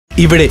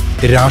ഇവിടെ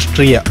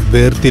രാഷ്ട്രീയ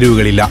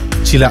വേർതിരിവുകളില്ല,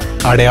 ചില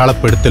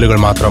അടയാളപ്പെടുത്തലുകൾ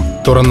മാത്രം.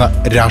 തുറന്ന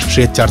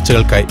രാഷ്ട്രീയ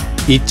ചർച്ചകൾക്കായി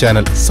ഈ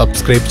ചാനൽ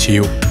സബ്സ്ക്രൈബ്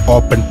ചെയ്യൂ.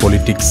 Open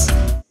politics.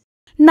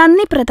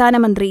 നന്ദി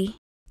പ്രധാനമന്ത്രി.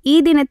 ഈ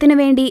ദിനത്തിനു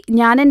വേണ്ടി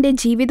ഞാനെന്റെ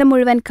ജീവിതം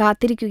മുഴുവൻ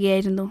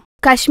കാത്തിരിക്കുകയായിരുന്നു.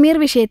 കശ്മീർ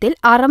വിഷയത്തിൽ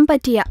അറം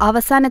പറ്റിയ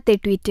അവസാനത്തെ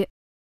ട്വീറ്റ്.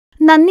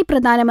 നന്ദി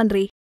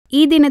പ്രധാനമന്ത്രി.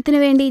 ഈ ദിനത്തിനു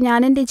വേണ്ടി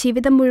ഞാനെന്റെ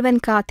ജീവിതം മുഴുവൻ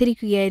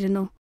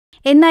കാത്തിരിക്കുകയായിരുന്നു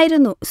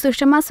എന്നായിരുന്നു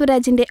സുഷമ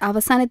സ്വരാജിന്റെ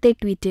അവസാനത്തെ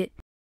ട്വീറ്റ്.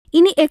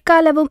 ഇനി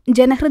എക്കാലവും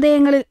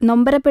ജനഹൃദയങ്ങളിൽ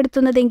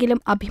നൊമ്പരപ്പെടുത്തുന്നതെങ്കിലും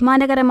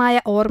അഭിമാനകരമായ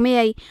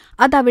ഓർമ്മയായി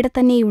അതവിടെ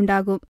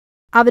തന്നെയുണ്ടാകും.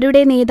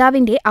 അവരുടെ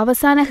നേതാവിന്റെ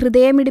അവസാന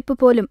ഹൃദയമിടിപ്പ്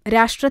പോലും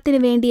രാഷ്ട്രത്തിനു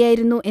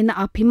വേണ്ടിയായിരുന്നു എന്ന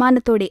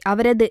അഭിമാനത്തോടെ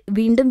അവരത്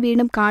വീണ്ടും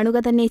വീണ്ടും കാണുക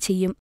തന്നെ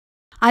ചെയ്യും.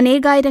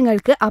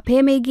 അനേകായിരങ്ങൾക്ക്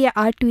അഭയമേകിയ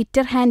ആ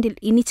ട്വിറ്റർ ഹാൻഡിൽ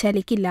ഇനി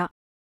ചലിക്കില്ല.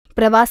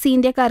 പ്രവാസി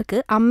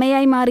ഇന്ത്യക്കാർക്ക്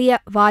അമ്മയായി മാറിയ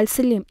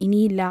വാത്സല്യം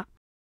ഇനിയില്ല.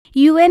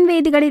 UN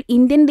വേദികളിൽ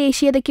ഇന്ത്യൻ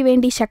ദേശീയതയ്ക്കു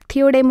വേണ്ടി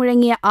ശക്തിയോടെ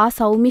മുഴങ്ങിയ ആ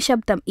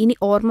സൗമ്യശബ്ദം ഇനി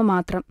ഓർമ്മ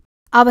മാത്രം.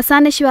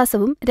 അവസാന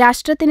ശ്വാസവും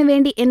രാഷ്ട്രത്തിനു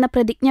വേണ്ടി എന്ന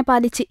പ്രതിജ്ഞ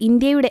പാലിച്ച്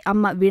ഇന്ത്യയുടെ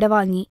അമ്മ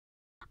വിടവാങ്ങി.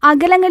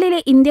 അകലങ്ങളിലെ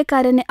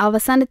ഇന്ത്യക്കാരന്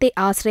അവസാനത്തെ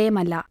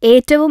ആശ്രയമല്ല,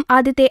 ഏറ്റവും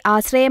ആദ്യത്തെ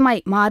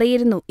ആശ്രയമായി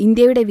മാറിയിരുന്നു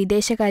ഇന്ത്യയുടെ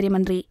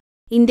വിദേശകാര്യമന്ത്രി.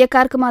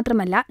 ഇന്ത്യക്കാർക്ക്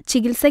മാത്രമല്ല,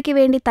 ചികിത്സയ്ക്ക്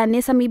വേണ്ടി തന്നെ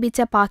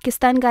സമീപിച്ച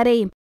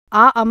പാകിസ്ഥാൻകാരെയും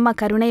ആ അമ്മ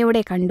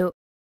കരുണയോടെ കണ്ടു.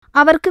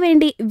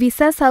 അവർക്കുവേണ്ടി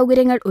വിസ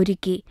സൗകര്യങ്ങൾ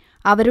ഒരുക്കി.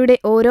 അവരുടെ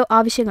ഓരോ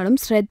ആവശ്യങ്ങളും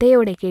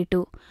ശ്രദ്ധയോടെ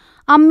കേട്ടു.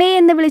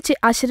 അമ്മയെന്ന് വിളിച്ച്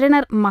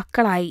അശരണർ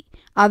മക്കളായി.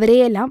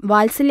 അവരെയെല്ലാം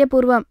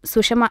വാത്സല്യപൂർവ്വം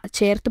സുഷമ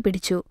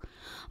ചേർത്തുപിടിച്ചു.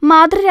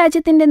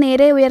 മാതൃരാജ്യത്തിന്റെ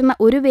നേരെ ഉയർന്ന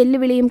ഒരു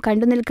വെല്ലുവിളിയും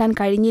കണ്ടുനിൽക്കാൻ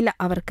കഴിഞ്ഞില്ല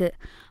അവർക്ക്.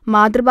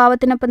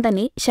 മാതൃഭാവത്തിനൊപ്പം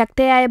തന്നെ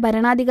ശക്തയായ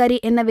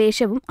ഭരണാധികാരി എന്ന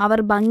വേഷവും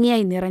അവർ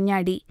ഭംഗിയായി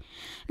നിറഞ്ഞാടി.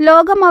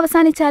 ലോകം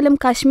അവസാനിച്ചാലും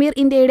കശ്മീർ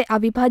ഇന്ത്യയുടെ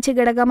അവിഭാജ്യ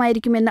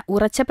ഘടകമായിരിക്കുമെന്ന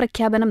ഉറച്ച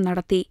പ്രഖ്യാപനം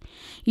നടത്തി.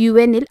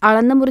 UN-ൽ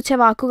അളന്നുമുറിച്ച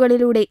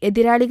വാക്കുകളിലൂടെ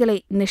എതിരാളികളെ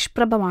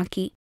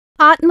നിഷ്പ്രഭമാക്കി.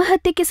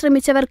 ആത്മഹത്യയ്ക്ക്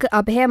ശ്രമിച്ചവർക്ക്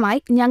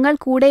അഭയമായി ഞങ്ങൾ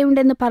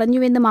കൂടെയുണ്ടെന്ന്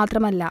പറഞ്ഞുവെന്ന്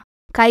മാത്രമല്ല,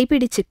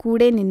 കൈപിടിച്ച്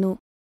കൂടെ നിന്നു.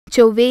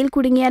 ചൊവ്വയിൽ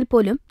കുടുങ്ങിയാൽ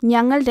പോലും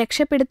ഞങ്ങൾ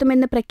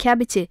രക്ഷപ്പെടുത്തുമെന്ന്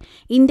പ്രഖ്യാപിച്ച്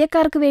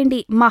ഇന്ത്യക്കാർക്ക് വേണ്ടി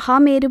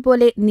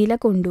മഹാമേരുപോലെ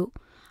നിലകൊണ്ടു.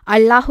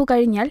 അള്ളാഹു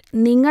കഴിഞ്ഞാൽ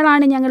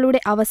നിങ്ങളാണ് ഞങ്ങളുടെ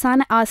അവസാന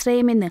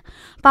ആശ്രയമെന്ന്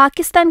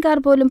പാകിസ്ഥാൻകാർ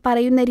പോലും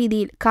പറയുന്ന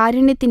രീതിയിൽ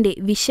കാരുണ്യത്തിന്റെ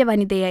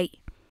വിശ്വവനിതയായി.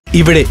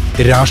 ഇവിടെ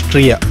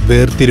രാഷ്ട്രീയ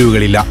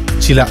വേർതിരിവുകളില്ല,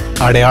 ചില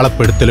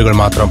അടയാളപ്പെടുത്തലുകൾ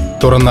മാത്രം.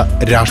 തുറന്ന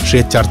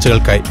രാഷ്ട്രീയ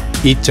ചർച്ചകൾക്കായി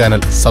ഈ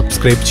ചാനൽ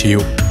സബ്സ്ക്രൈബ്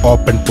ചെയ്യൂ.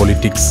 Open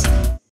politics.